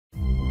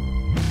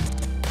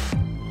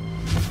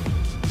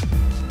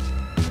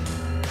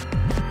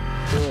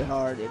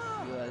hard if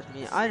you ask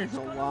me. I don't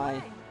know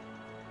why.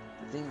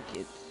 I think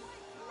it's...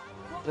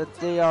 But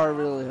they are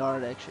really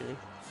hard actually.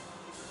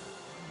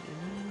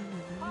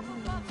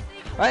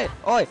 Hey!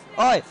 Oi!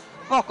 Oi!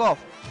 Fuck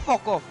off!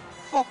 Fuck off!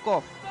 Fuck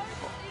off!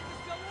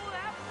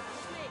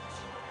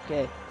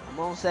 Okay, I'm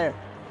almost there.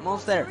 I'm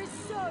almost there.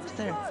 Almost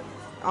there.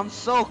 I'm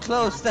so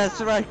close, that's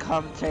right,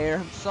 commentator.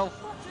 I'm so...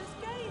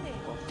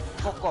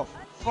 Fuck off!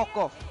 Fuck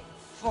off!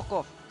 Fuck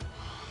off!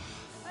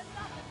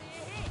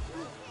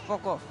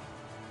 Fuck off!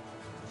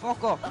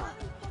 Fuck off!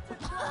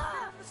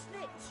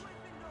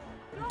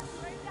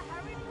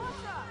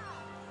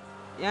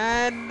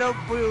 And no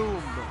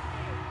boom!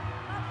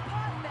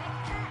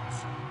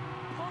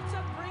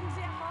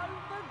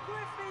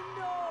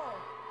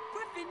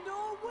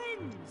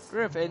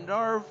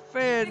 Gryffindor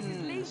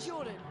wins!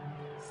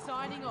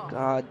 Signing off.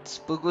 God, this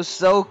book was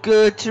so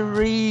good to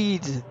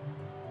read! I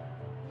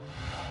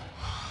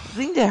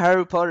think the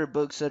Harry Potter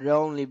books are the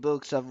only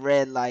books I've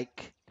read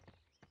like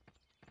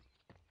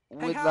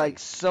with Harry, like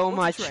so want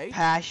to much trade?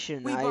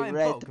 passion. We I buy in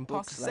read bulk the and pass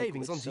books the like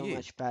savings with on to so you.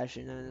 much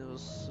passion and it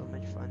was so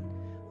much fun.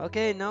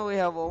 Okay, now we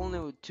have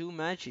only 2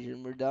 matches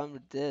and we're done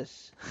with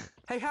this.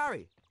 Hey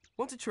Harry,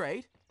 want to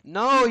trade?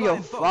 No, We buy you in bulk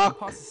and fuck!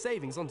 pass the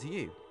savings on to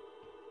you.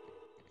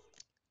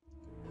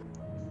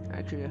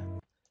 Actually,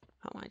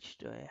 how much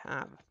do I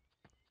have?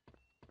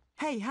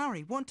 Hey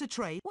Harry, want to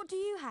trade? What do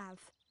you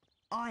have?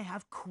 I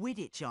have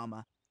Quidditch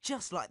armor,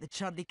 just like the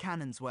Chudley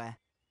Cannons wear.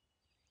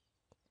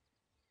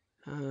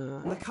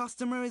 The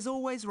customer is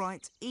always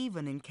right,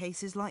 even in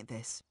cases like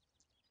this.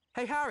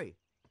 Hey Harry,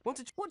 want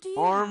to... What do you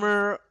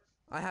Armor.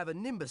 I have a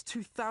Nimbus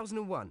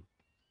 2001,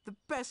 the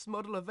best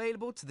model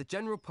available to the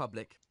general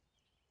public.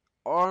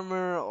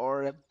 Armor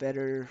or a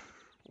better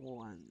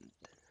one.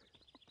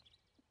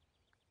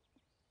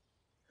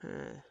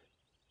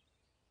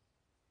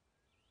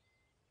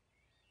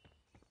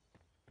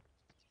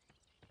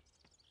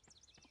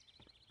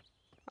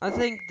 I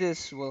think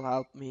this will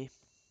help me.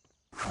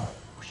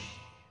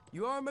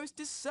 You are a most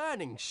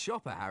discerning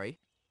shopper, Harry.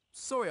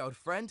 Sorry, old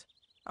friend.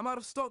 I'm out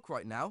of stock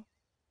right now.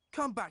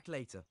 Come back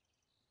later.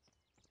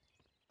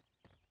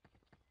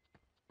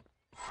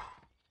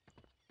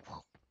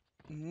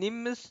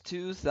 Nimbus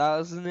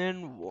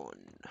 2001.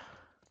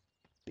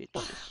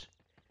 Bitches.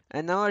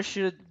 And now I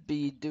should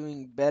be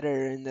doing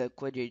better in the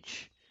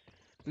Quidditch.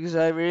 Because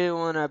I really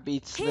wanna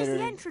beat Here's the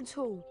Slytherin. entrance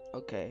hall.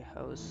 Okay,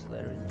 how is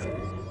Slytherin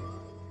doing?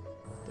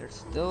 They're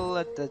still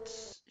at that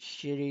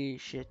shitty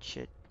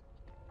shit.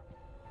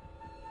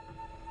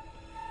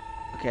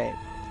 Okay,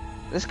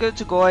 let's go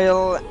to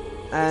Goyle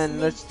and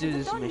let's do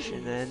this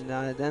mission.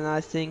 And then I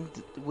think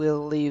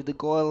we'll leave the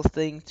Goyle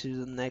thing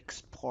to the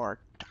next part.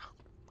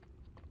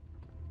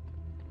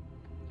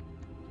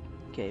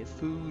 Okay,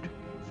 food.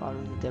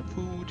 Following the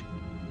food.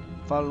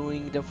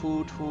 Following the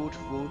food.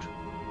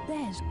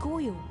 There's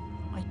Goyle.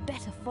 I'd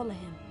better follow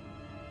him.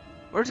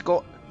 Where's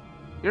Goyle?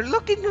 You're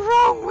looking the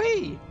wrong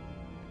way!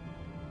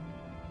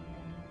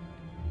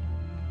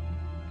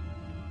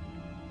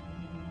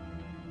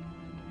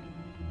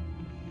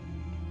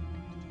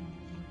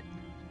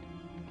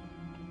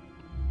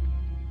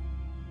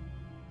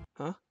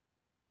 Huh?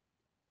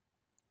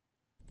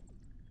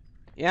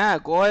 Yeah,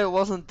 Goyle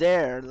wasn't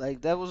there.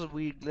 Like, that was a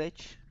weird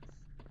glitch.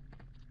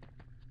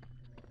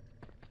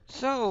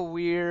 So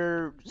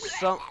weird.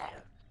 That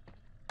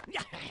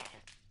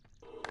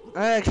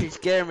actually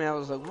scared me. I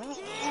was like,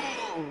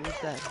 whoa, what's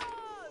that?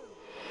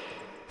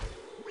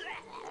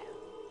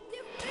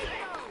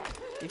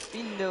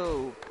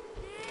 Diffindo.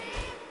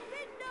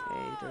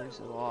 Okay, there's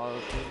a lot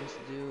of things to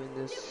do in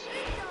this.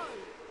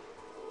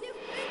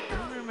 I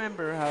don't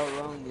remember how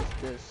long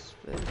is this,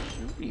 but it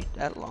shouldn't be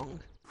that long.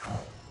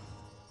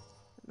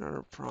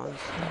 Another prawn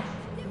stuff.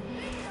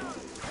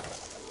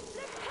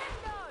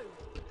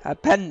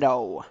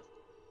 Appendo.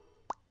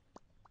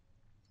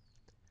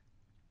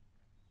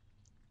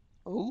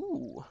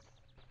 Ooh.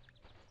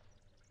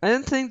 I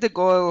didn't think the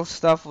Goyle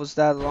stuff was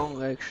that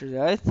long actually.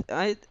 I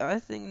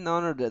think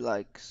none of the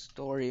like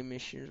story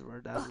missions were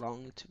that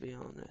long to be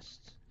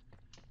honest.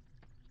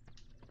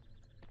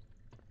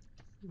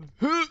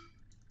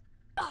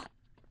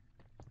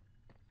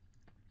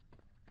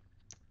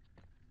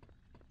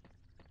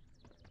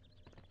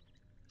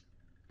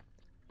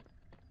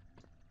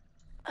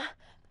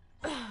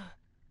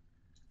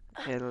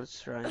 Okay,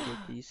 let's try and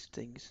get these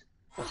things.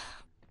 Let's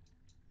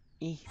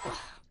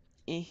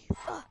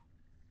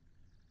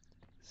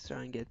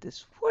try and get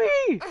this.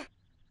 Whee!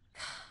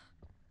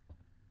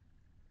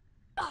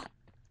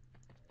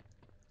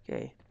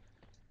 Okay.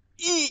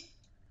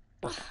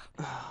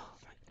 Oh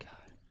my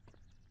god.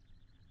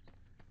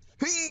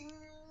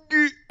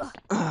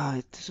 Ah,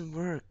 it doesn't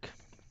work.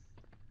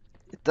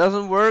 It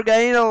doesn't work,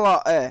 ain't a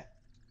lot.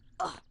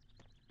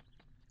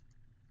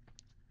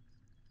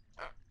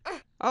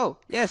 Oh,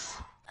 yes.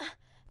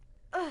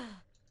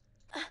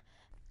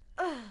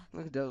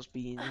 Look at those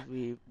beans.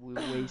 We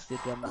wasted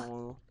them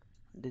all.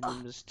 The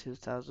Nimbus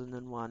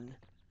 2001.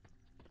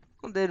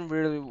 We didn't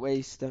really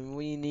waste them.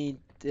 We need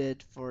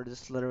it for the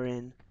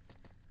Slytherin.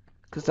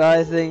 Cause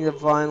I think the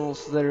final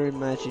Slytherin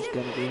match is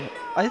gonna be.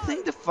 I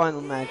think the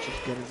final match is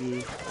gonna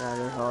be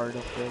rather hard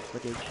of the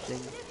Quidditch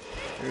thing.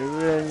 I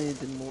really need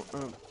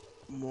the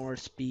more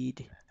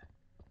speed.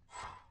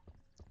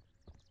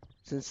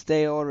 Since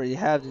they already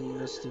have the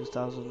Nimbus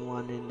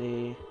 2001 in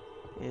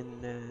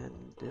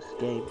this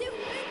game,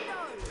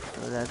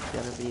 so that's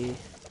gonna be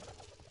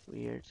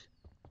weird.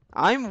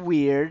 I'm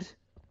weird.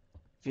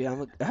 If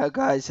you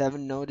guys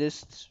haven't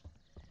noticed,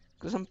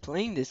 because I'm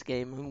playing this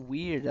game, I'm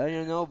weird. I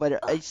don't know, but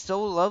I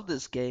so love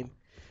this game.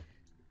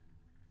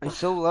 I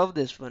so loved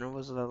this when I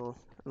was little.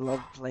 I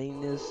loved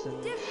playing this,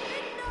 and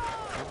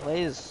I'll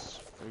play this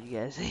for you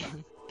guys. I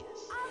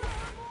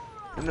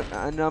guess.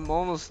 And I'm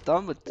almost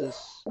done with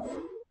this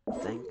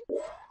thing.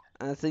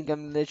 I think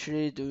I'm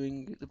literally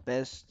doing the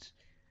best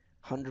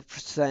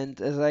 100%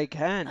 as I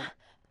can.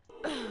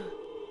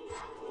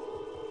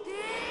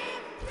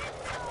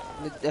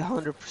 Like the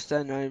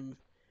 100%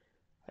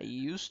 I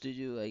used to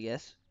do, I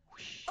guess.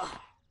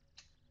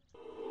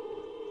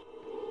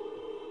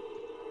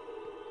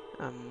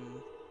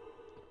 Um,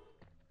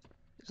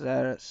 is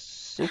that a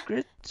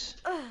secret?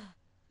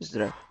 Is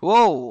there a...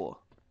 Whoa!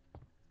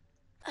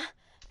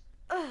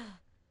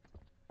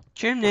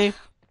 Chimney!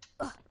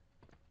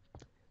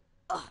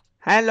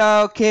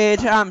 Hello, kid.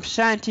 I'm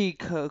Santy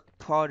Cook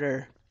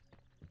Potter.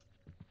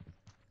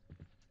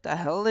 The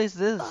hell is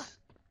this?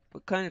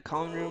 What kind of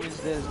common room is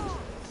this?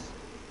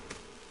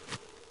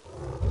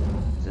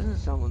 This isn't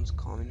someone's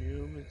common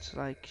room. It's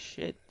like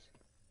shit.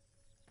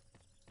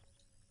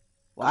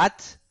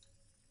 What?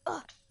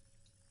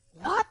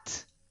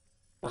 What?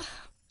 The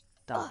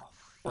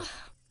fuck?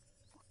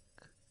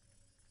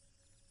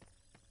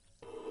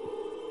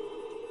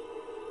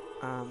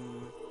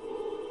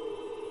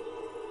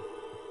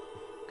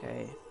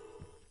 Okay.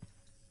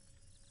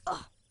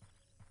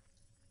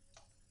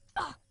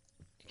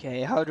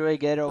 Okay, how do I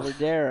get over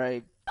there?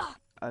 I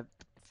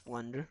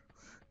wonder.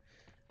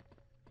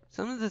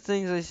 Some of the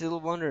things I still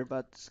wonder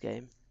about this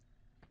game.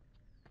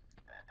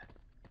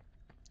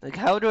 Like,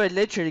 how do I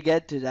literally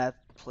get to that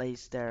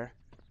place there?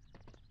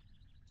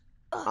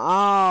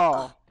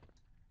 Oh!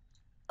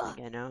 I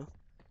think I know.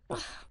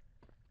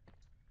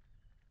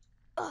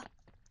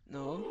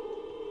 No?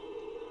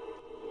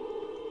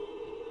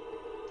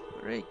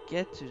 How do I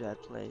get to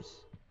that place?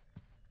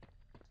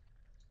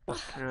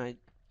 Can I...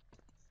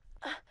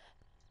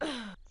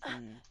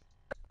 I'm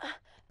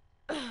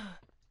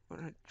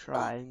gonna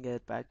try and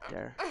get back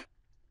there.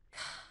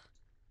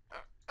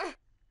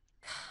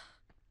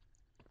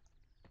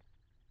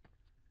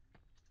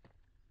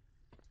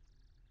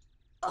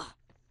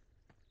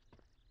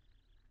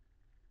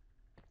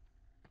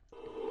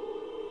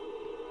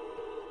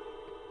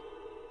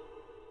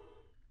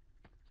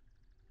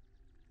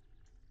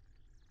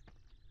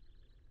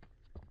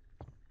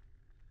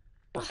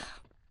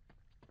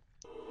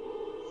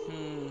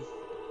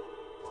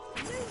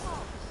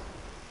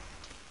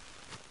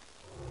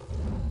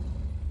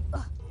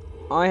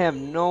 I have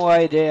no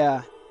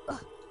idea.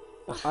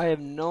 I have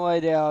no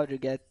idea how to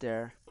get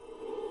there.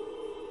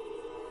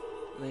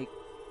 Like,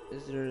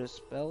 is there a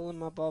spell in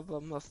my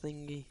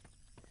thingy?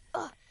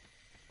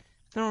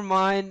 Never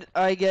mind.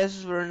 I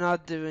guess we're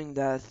not doing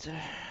that.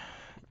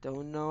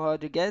 Don't know how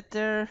to get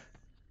there.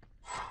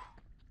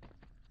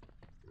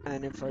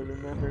 And if I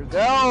remember,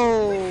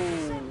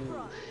 go!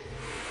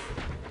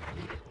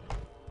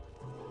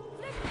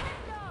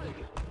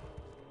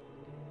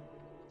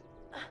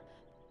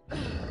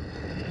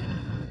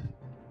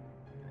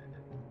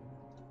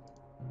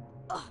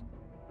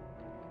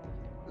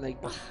 Like,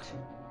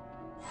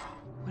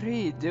 what are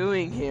you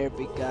doing here,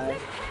 big guy?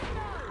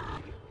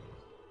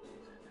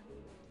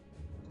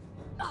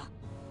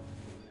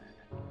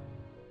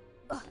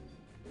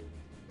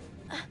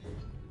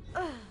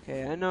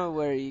 Okay, I know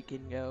where you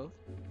can go.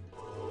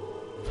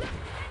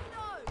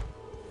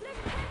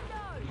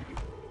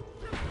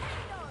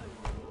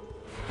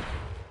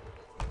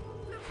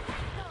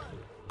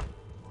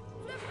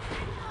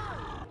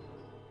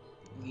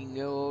 You can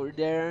go over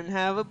there and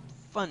have a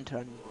fun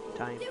time.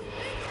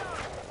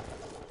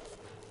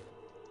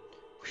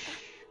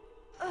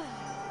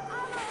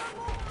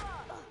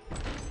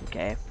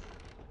 Okay.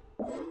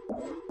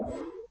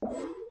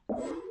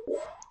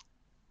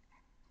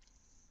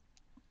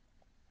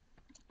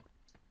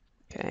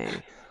 Okay.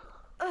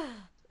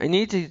 I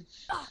need to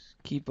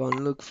keep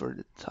on look for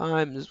the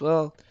time as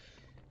well.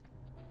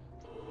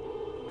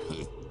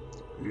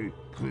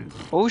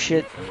 Oh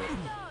shit.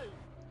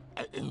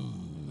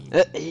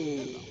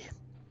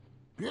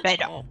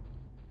 Hello.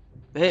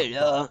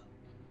 Hello.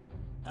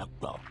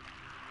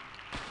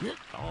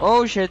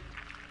 Oh shit.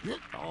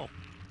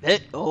 Hello.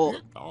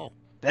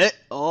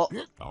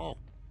 Hello.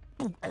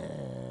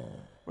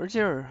 Where's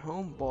your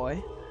home,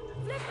 boy?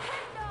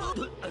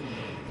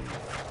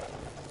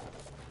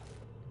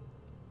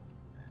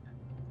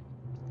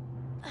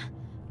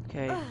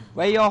 Okay.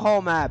 Where your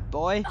home at,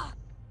 boy?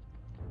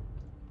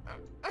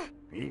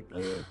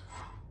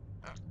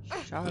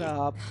 Shut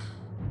up.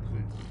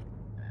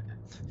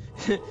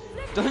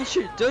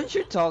 Don't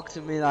you talk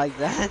to me like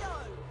that.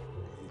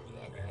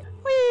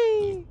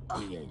 Whee!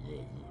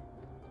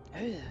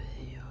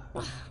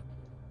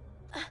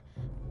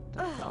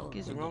 The fuck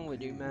is wrong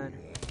with you, man?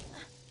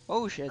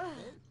 Oh shit.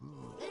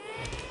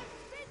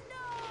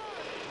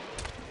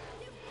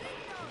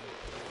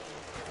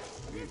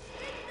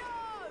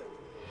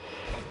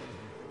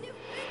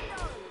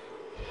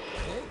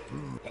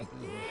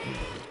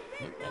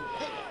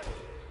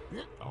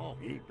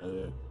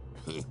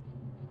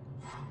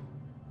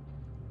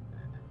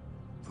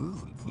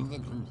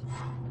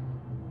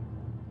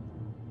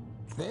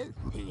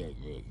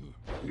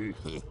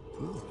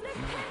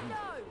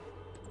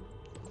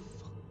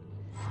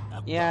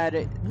 Yeah,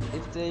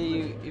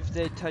 if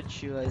they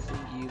touch you, I think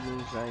you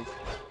lose like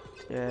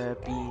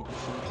beans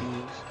and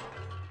beans.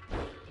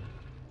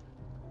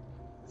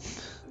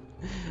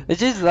 I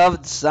just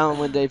love the sound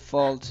when they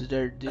fall to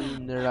their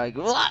doom. They're like,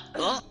 "What?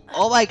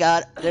 Oh my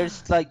god!"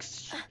 There's like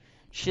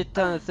shit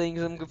ton of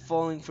things I'm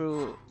falling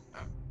through.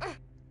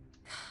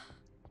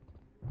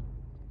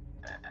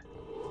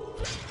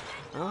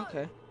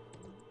 Okay,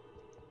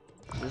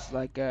 is this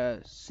like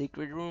a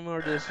secret room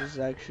or this is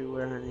actually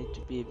where I need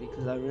to be?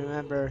 Because I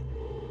remember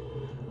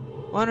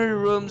one of the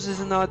rooms is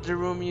not the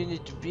room you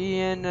need to be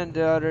in, and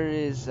the other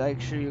is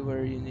actually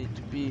where you need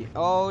to be.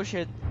 Oh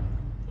shit!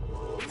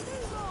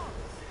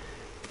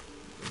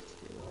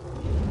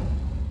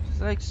 There's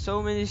like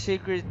so many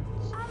secret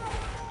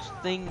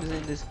things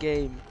in this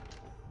game.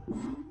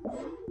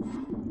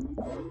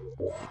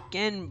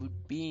 Again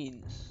with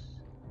beans.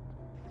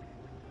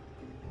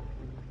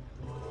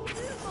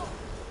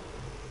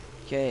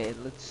 Okay,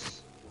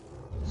 let's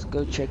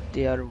go check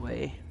the other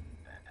way.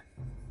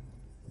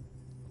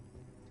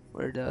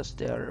 Where does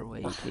the other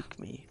way take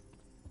me?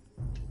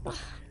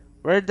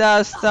 Where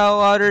does the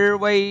other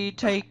way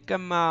take me?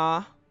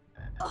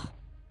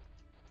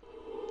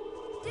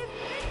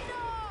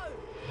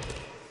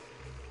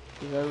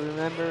 Because I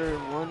remember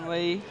one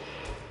way.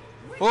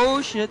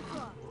 Oh shit!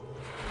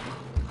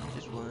 You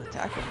just want to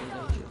tackle me,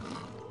 don't you?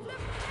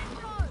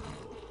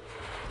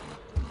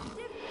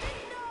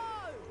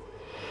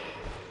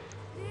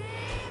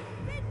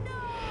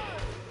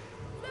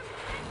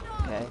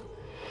 Okay.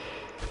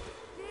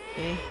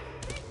 Eh.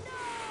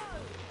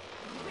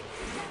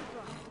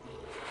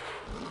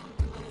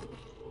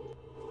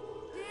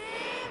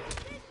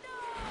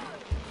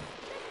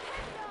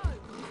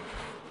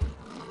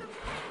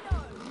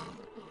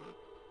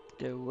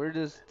 Dude, where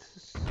does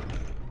this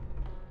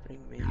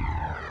bring me?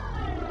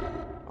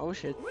 Oh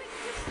shit.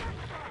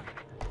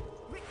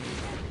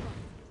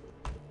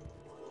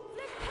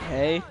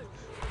 Hey. I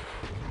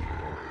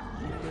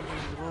think that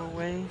was the wrong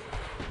way.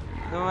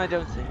 No, I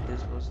don't think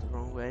this was the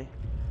wrong way.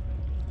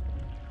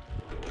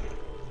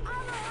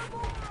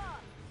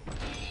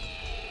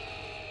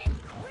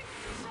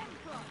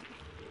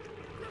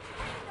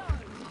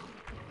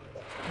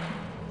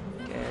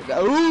 Okay, I got.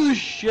 Oh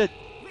shit!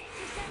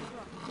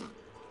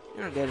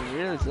 You're getting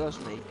really close,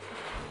 mate.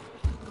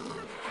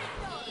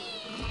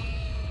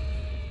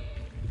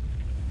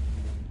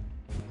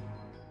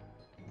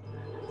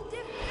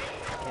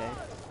 Okay.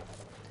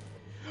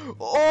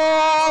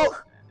 Oh!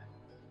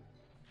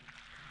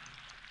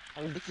 I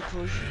get the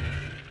push.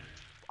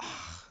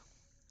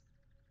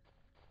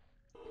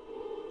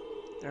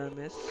 Did I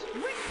miss?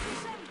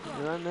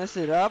 Did I mess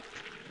it up?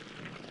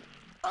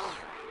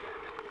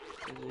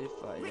 Because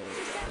if I did,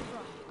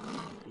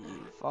 I'd be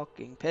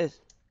fucking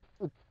pissed.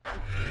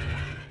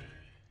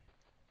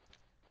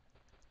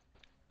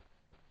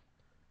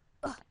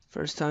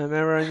 First time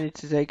ever I need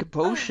to take a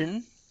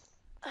potion.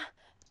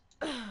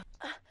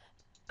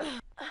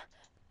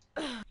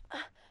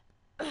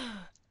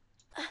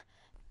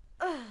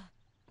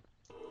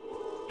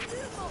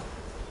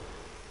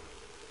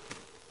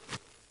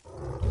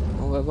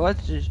 Oh, wait, what?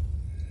 Just...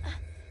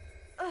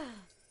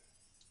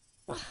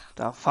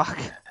 The fuck?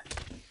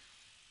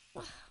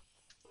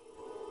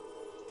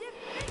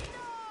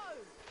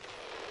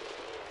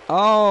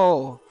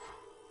 Oh!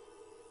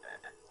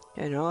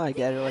 You know, I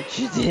get what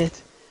you did.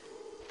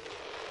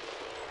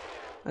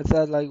 I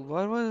thought, like,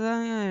 what was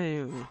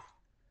that?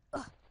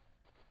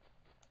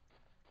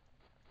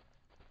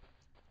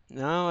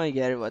 Now I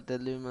get what the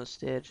Lumos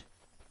did.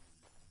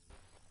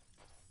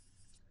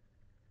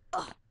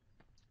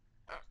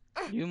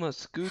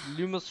 Lumos good,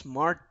 Lumos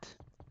smart.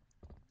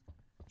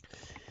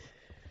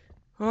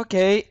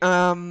 Okay,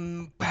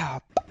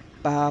 bop,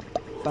 bop,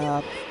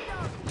 bop.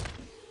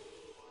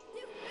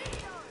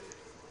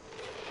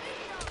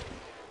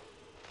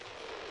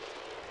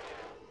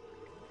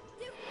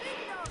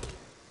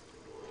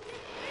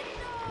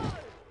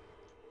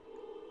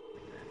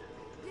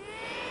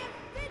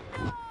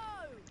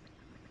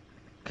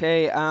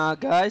 Okay,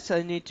 guys,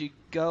 I need to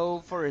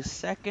go for a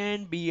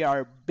second.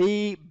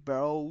 BRB,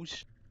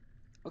 bros.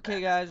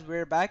 Okay, guys,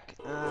 we're back.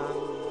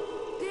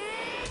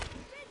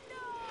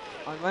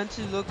 I went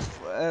to look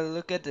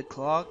at the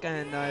clock,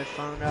 and I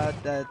found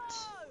out that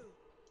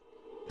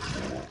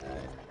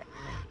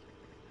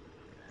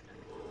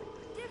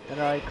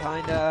I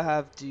kinda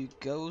have to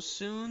go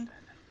soon.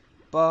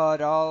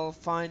 But I'll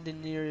find the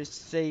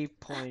nearest save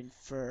point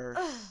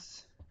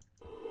first.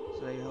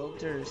 So I hope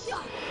there's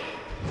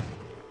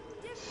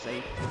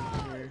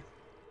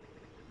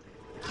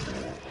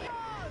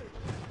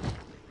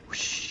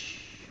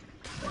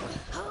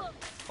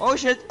Oh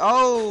shit!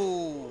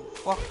 Oh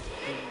fuck!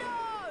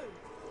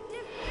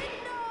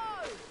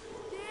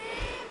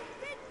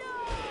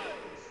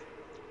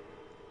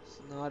 It's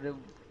not a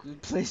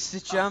good place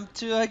to jump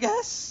to, I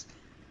guess.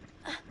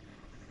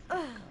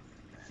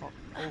 Fuck!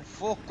 Oh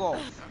fuck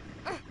off!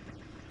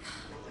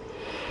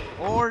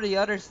 Or the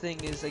other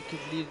thing is I could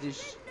leave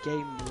this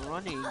game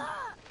running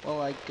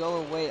while I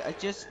go away. I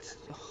just.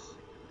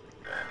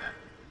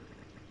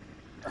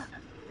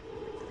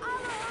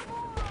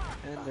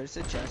 And there's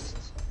a chest.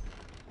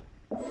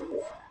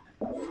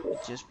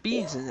 With just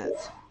beans in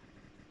it.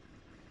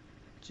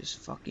 Just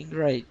fucking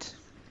great.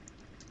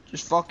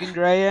 Just fucking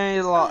great,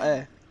 ain't a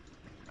lot.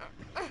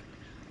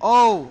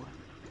 Oh!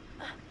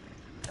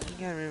 I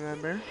think I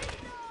remember.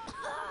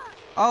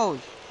 Oh!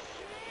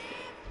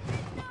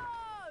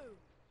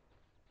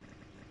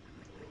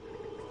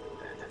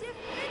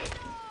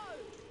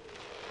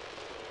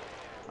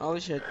 Oh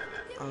shit.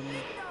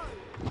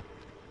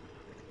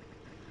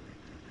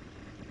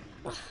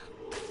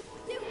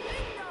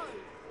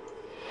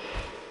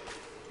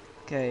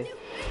 Okay.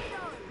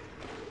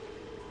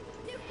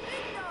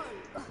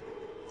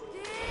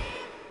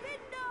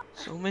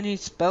 So many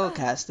spell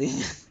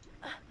casting.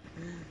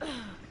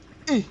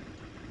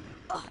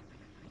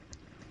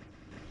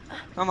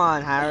 Come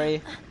on,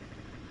 Harry.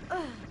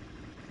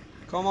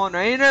 Come on,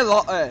 ain't a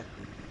lot.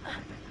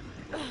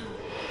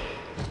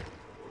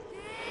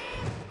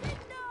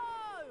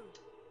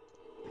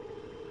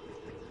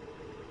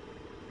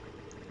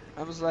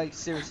 I was like,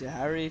 seriously,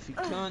 Harry, if you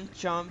can't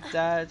jump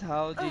that,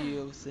 how do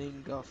you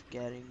think of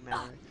getting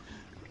married?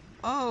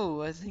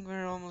 Oh, I think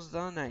we're almost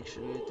done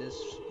actually with this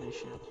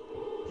mission.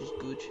 Which is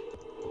good.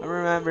 I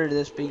remember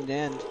this being the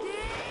end.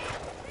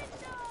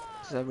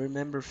 Because I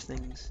remember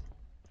things.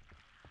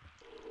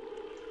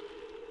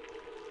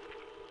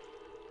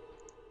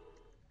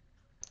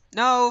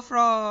 No,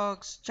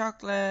 frogs!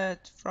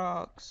 Chocolate!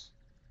 Frogs!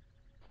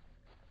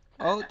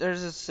 Oh,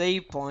 there's a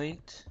save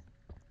point.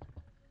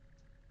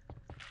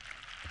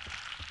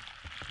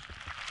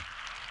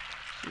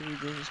 So we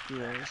didn't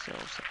screw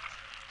ourselves up.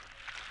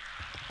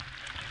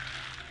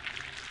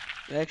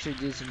 We actually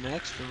did some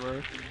extra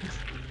work.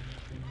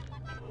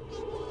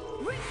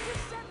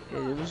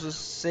 It was a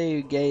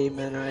save game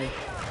and I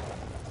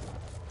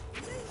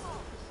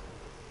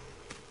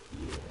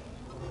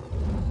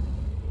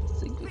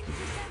think we can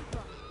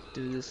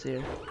do this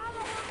here.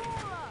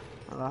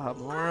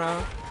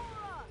 Alahamora.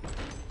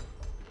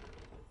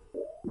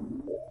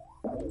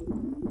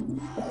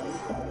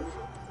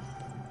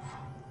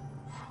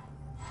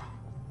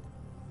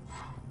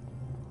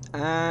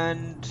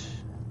 And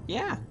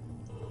yeah.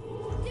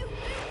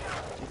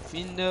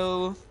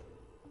 Defino.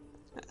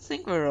 I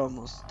think we're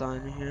almost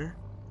done here.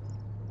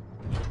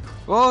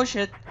 Oh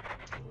shit!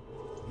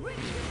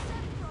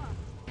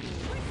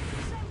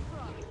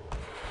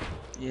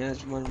 Yeah,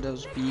 it's one of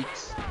those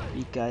beaks.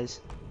 Beak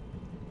guys.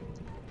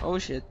 Oh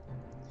shit.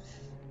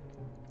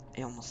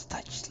 I almost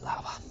touched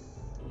lava.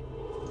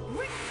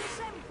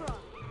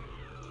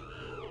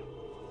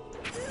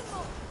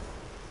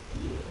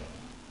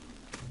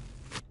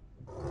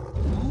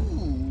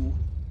 Ooh.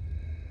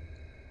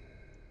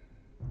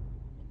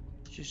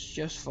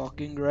 Just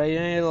fucking great,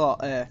 ain't a lot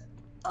there.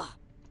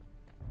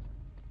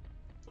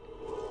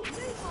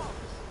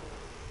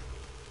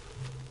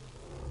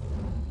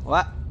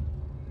 What?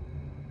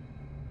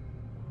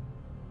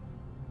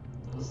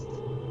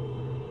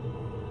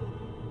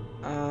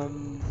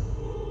 Um.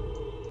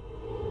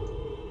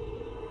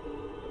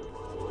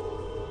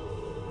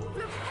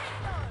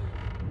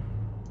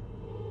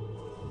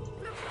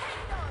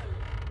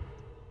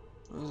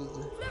 What was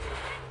it?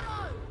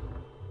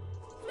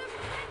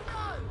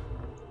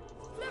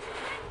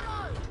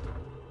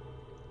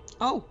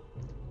 Oh!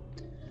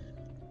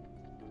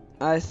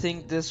 I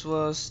think this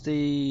was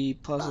the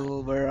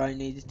puzzle where I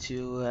needed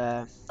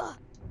to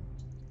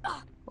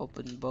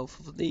open both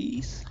of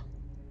these.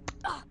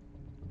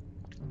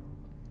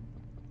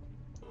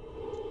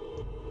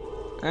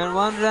 And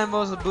one of them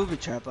was a booby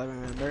trap, I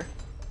remember.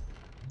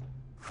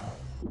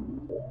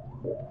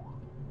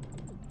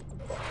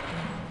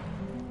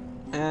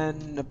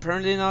 And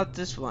apparently not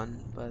this one,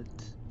 but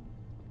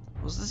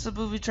was this a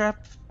booby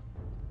trap?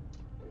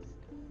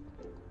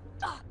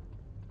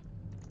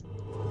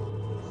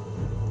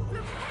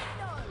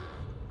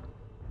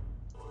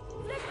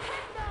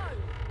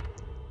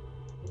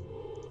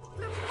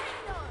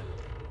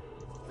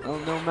 Well,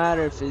 no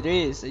matter if it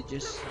is,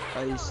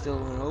 I still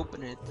want to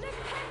open it.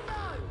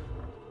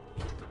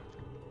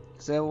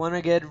 Cause I want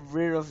to get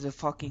rid of the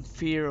fucking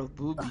fear of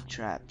booby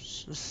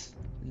traps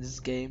in this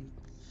game.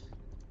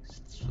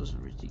 This was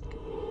ridiculous.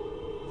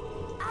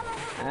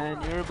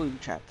 And you're a booby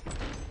trap.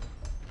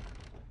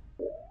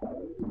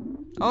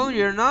 Oh,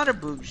 you're not a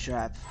booby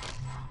trap.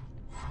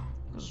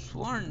 I was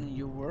sworn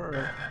you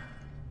were.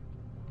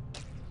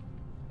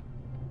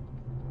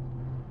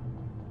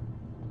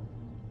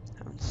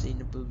 Haven't seen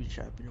a booby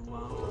trap in a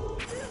while.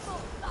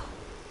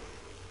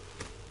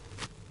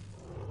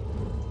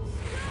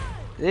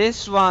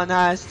 This one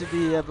has to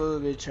be a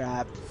booby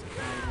trap.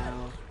 I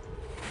know.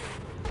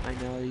 I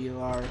know you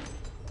are.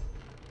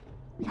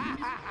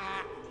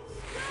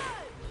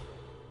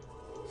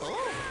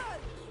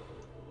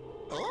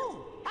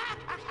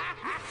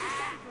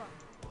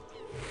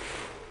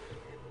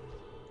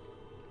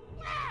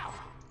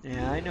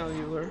 Yeah, I know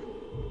you were.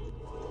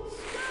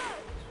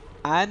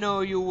 I know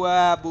you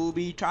were,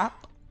 booby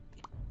trap.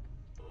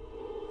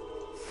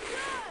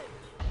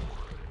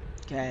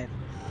 Okay.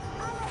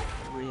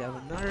 We have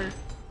another.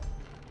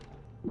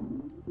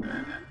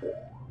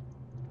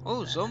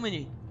 Oh, so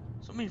many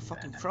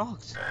fucking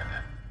frogs.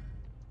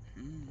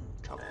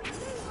 Trouble.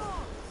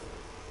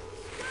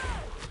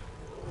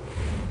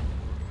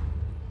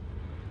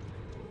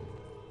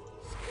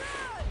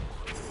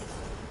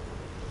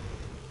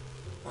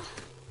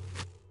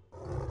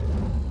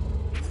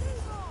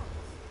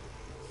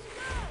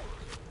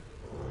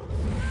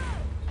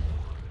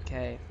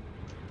 Okay.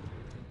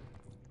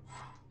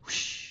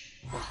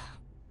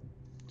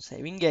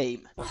 Saving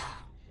game.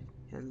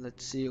 And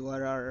let's see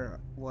what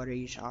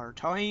is our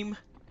time.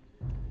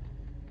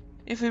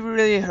 If we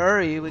really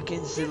hurry, we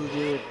can still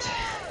do it.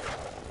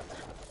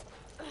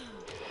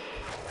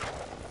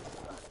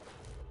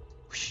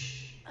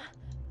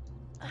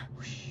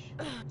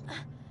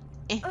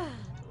 Eh.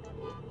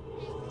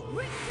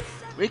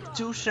 Rick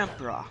to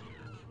Shempra.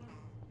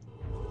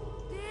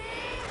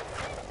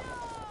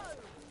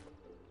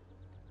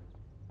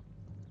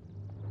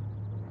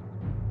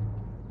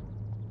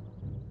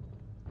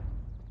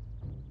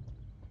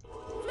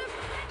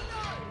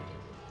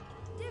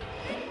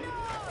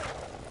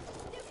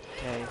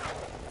 Okay.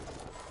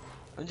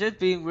 I'm just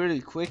being really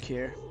quick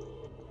here.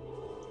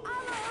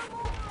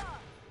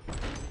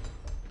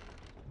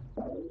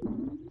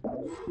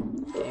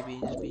 Okay,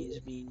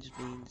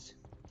 beans.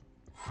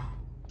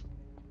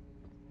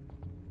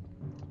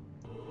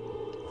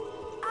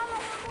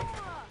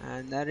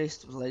 And that is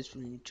the place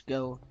we need to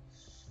go.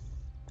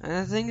 And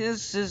I think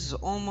this is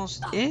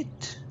almost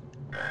it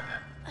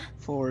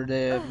for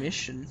the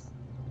mission.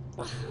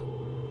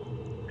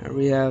 Here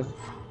we have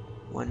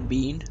one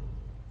bean.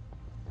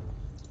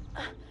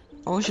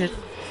 Oh shit.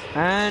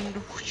 And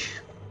whoosh.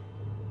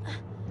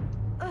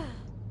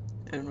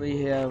 And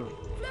we have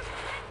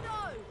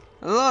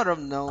a lot of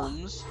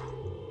gnomes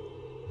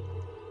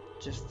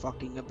just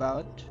fucking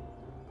about.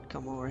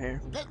 Come over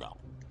here.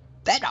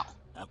 Dedo.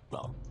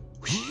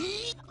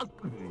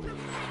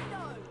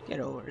 Get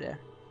over there.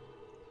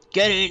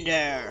 Get in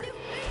there.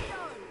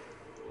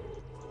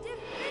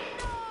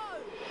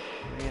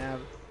 We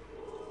have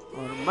a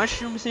lot of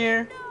mushrooms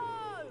here.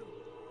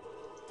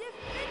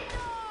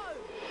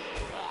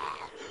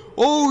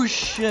 Oh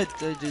shit,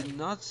 I did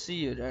not see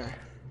you there.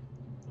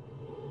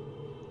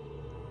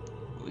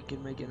 We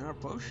can make another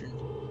potion.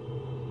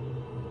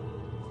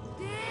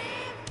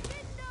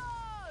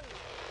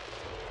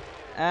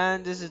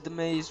 And this is the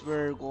maze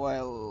where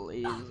Goyle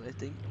is, I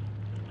think.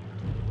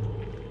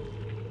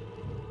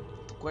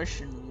 The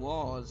question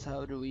was,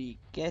 how do we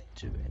get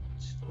to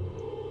it?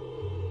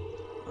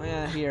 Oh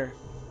yeah, here.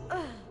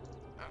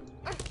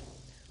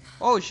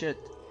 Oh shit.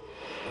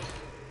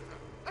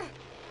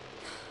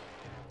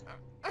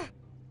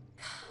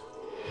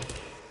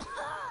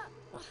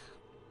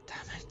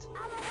 Damn it.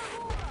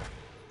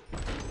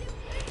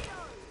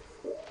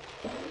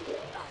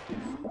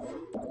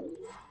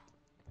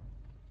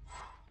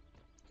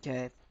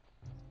 Okay.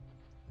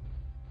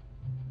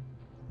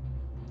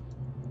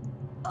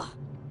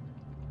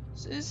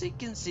 So as you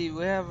can see,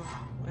 we have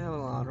a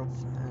lot of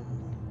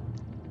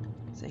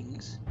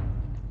things.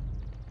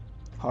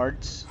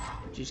 Hearts,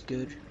 which is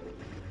good.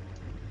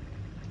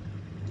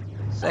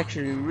 It's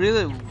actually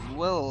really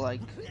well,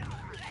 like,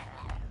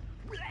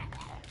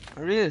 I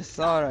really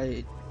thought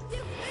I'm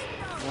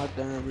not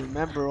gonna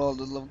remember all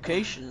the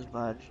locations,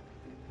 but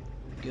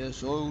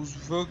guess I was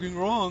fucking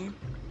wrong.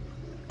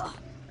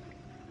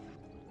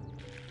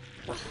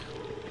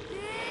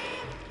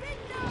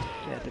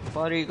 Get the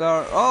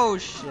bodyguard. Oh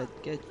shit,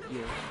 get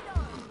you.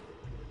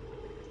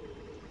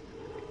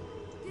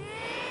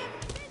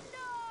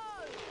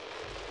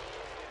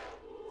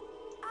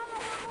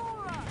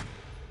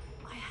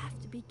 I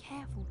have to be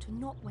careful to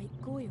not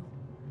wake Goyle.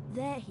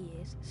 There he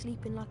is,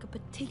 sleeping like a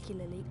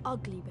particularly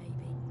ugly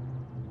baby.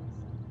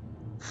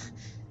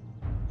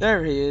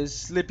 There he is,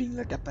 sleeping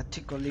like a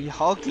particularly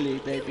ugly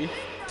baby.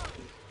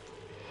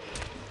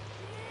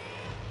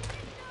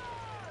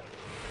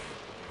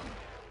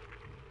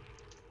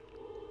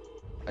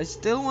 I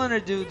still want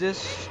to do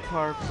this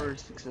part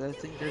first because I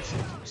think there's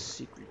something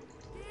secret.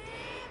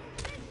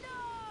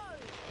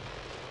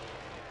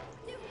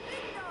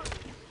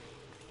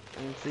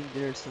 I think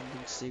there's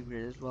something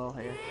secret as well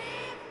here.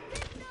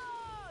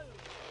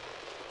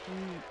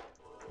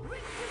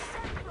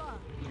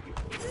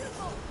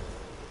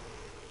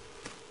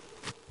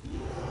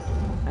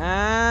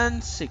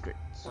 And secret.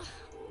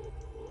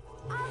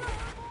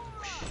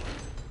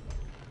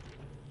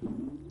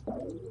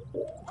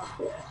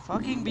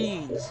 Fucking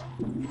beans.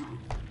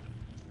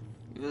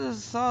 You would have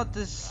thought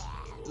this,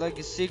 like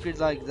a secret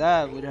like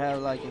that, would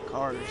have like a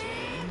card or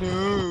something.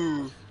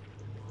 No.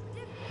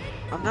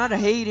 I'm not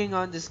hating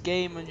on this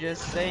game. I'm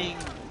just saying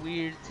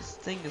weird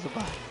things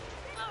about it.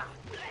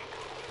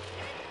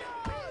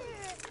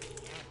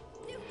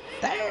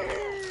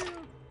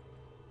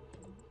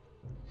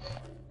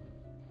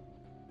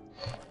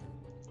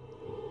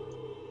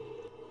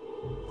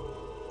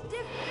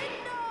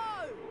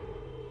 Diffindo!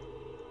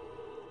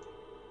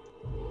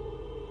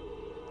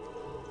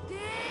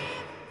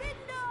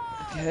 Diffindo!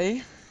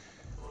 Okay.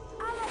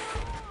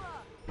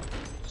 Alohomora!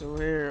 So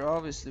here,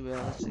 obviously, we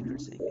have a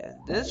secret thing, and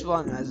this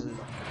one has a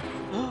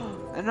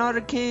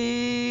another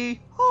key.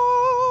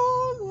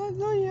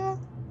 Hallelujah!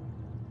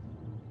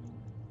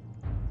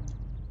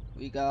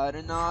 We got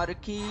another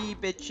key,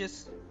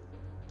 bitches.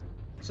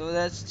 So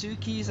that's 2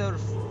 keys out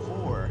of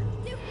 4.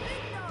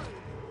 Diffindo!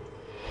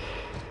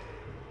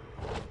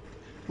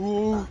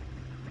 Ooh!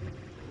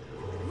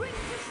 Ring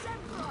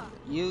Decembra!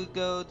 You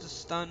go to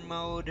stun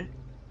mode.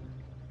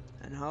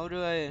 And how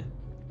do I?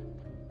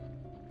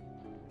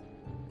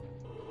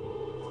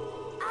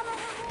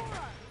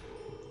 Alohomora!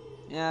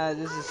 Yeah,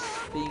 this is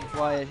being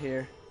quiet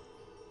here.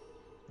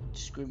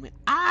 Screaming.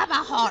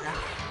 Amahora!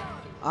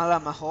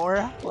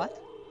 Alamahora? What?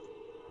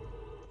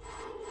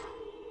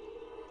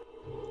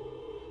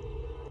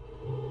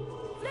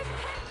 Flipendo!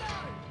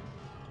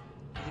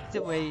 I think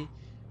the way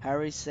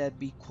Harry said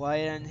be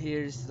quiet and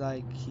here is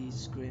like he's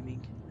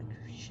screaming. Like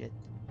shit.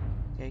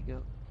 Okay,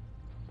 go.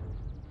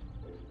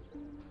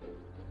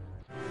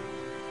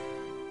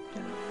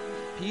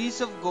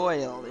 Piece of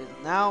Goyle is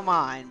now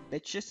mine,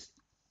 bitches.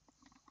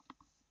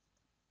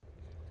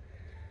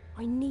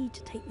 I need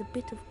to take the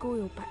bit of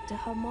Goyle back to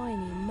Hermione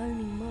in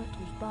Moaning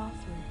Myrtle's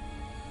bathroom.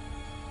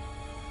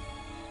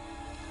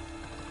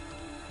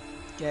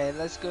 Okay,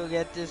 let's go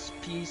get this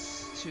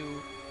piece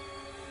to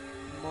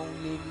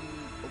Moaning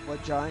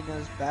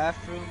Vagina's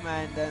bathroom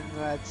and then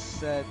let's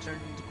turn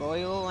into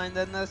Goyle and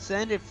then let's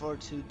end it for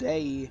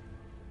today.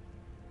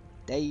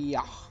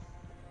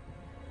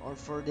 Or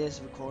for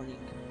this recording.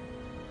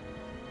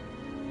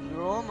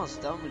 We're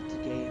almost done with the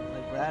game.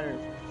 Like rather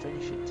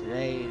finish it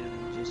today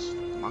and just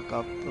muck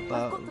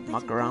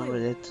around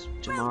with it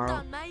tomorrow. Well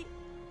done, mate.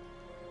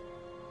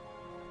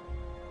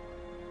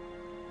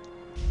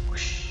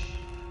 Whoosh.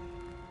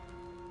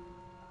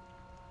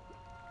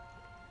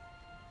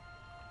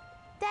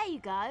 There you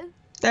go.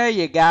 There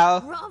you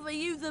go. Rather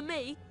you than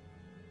me.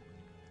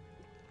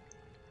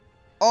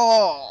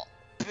 Oh,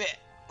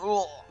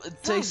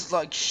 it tastes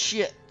like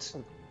shit.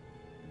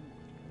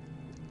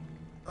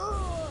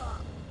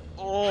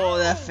 Oh,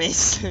 that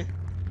face.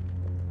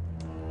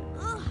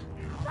 Ugh,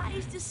 that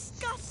is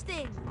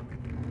disgusting.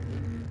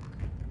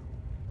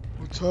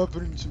 What's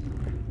happening to me?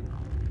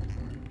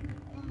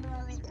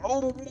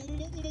 Oh.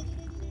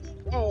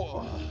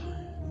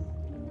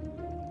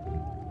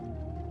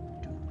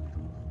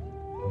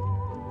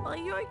 Are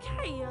you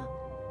okay,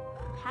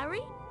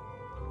 Harry?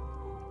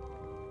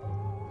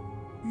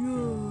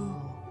 Yeah,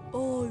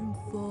 I'm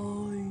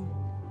fine.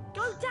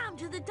 Go down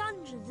to the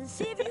dungeons and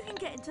see if you can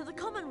get into the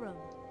common room.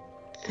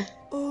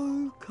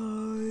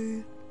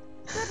 Okay.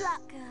 Good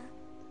luck,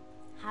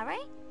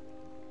 Harry.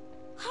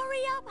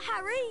 Hurry up,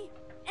 Harry.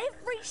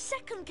 Every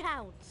second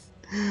counts.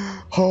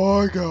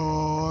 Hi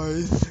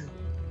guys.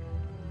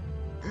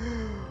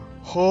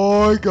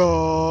 Hi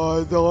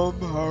guys, I'm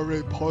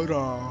Harry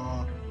Potter.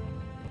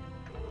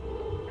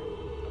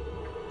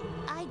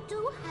 I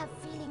do have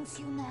feelings,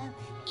 you know,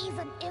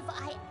 even if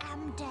I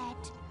am dead.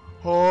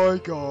 Hi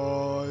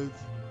guys,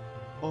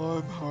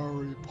 I'm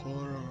Harry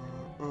Potter.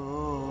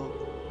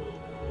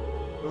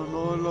 And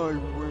I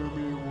like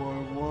Willy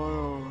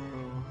Wonka.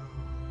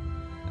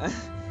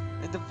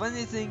 And the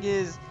funny thing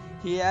is,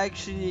 he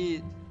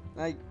actually,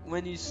 like,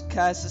 when you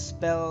cast a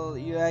spell,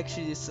 you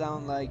actually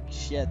sound like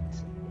shit.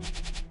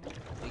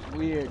 Like,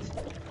 weird.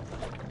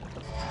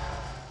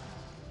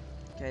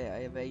 Okay,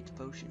 I have 8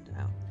 potions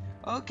now.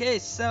 Okay,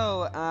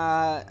 so,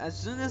 as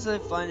soon as I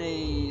find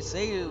a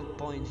save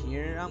point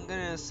here, I'm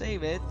gonna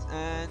save it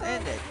and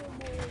end it.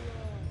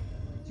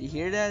 Do you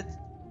hear that?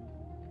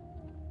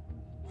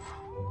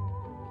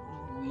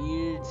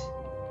 Weird.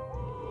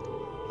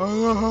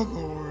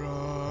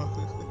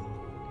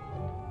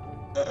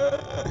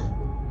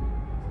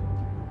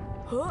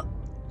 Huh?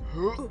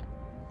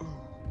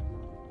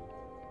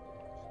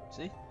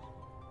 See?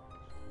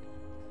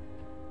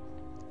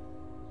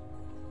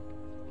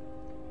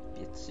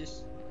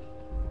 Bitches.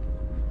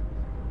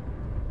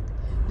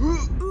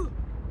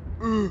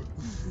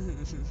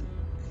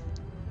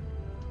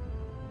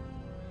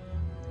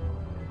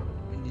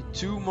 We need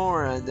 2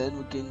 more and then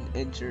we can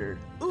enter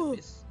the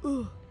abyss.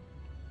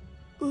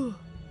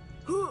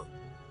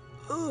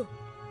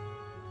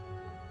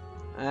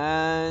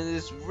 And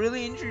it's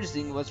really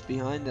interesting what's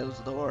behind those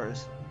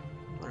doors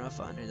when I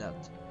find it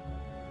out.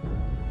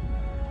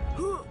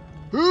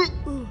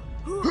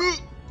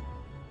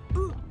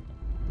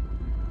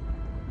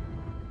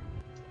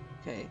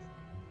 Okay.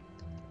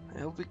 I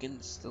hope we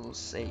can still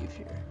save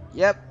here.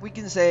 Yep, we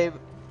can save.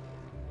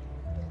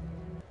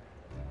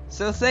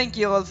 So thank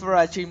you all for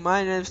watching.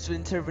 My name is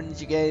Winter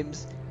Ninja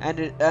Games,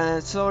 and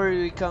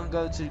sorry we can't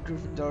go to the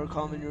Gryffindor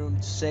common room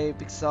to save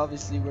because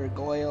obviously we're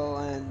Goyle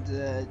and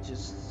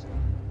just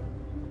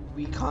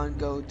we can't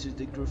go to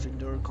the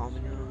Gryffindor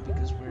common room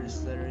because we're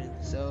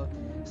Slytherin. So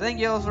thank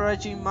you all for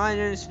watching. My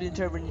name is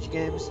Winter Ninja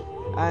Games,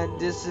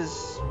 and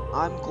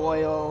I'm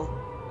Goyle,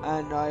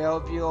 and I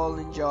hope you all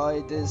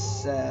enjoyed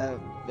this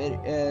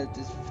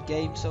this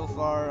game so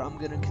far. I'm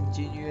gonna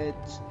continue it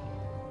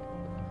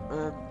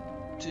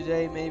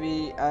today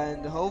maybe,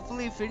 and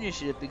hopefully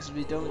finish it because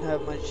we don't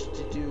have much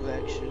to do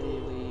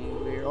actually.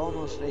 We're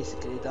almost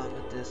basically done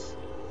with this.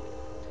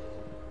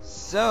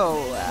 So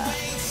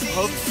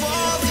hope to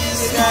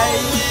see you guys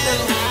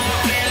soon.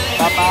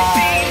 Bye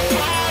bye.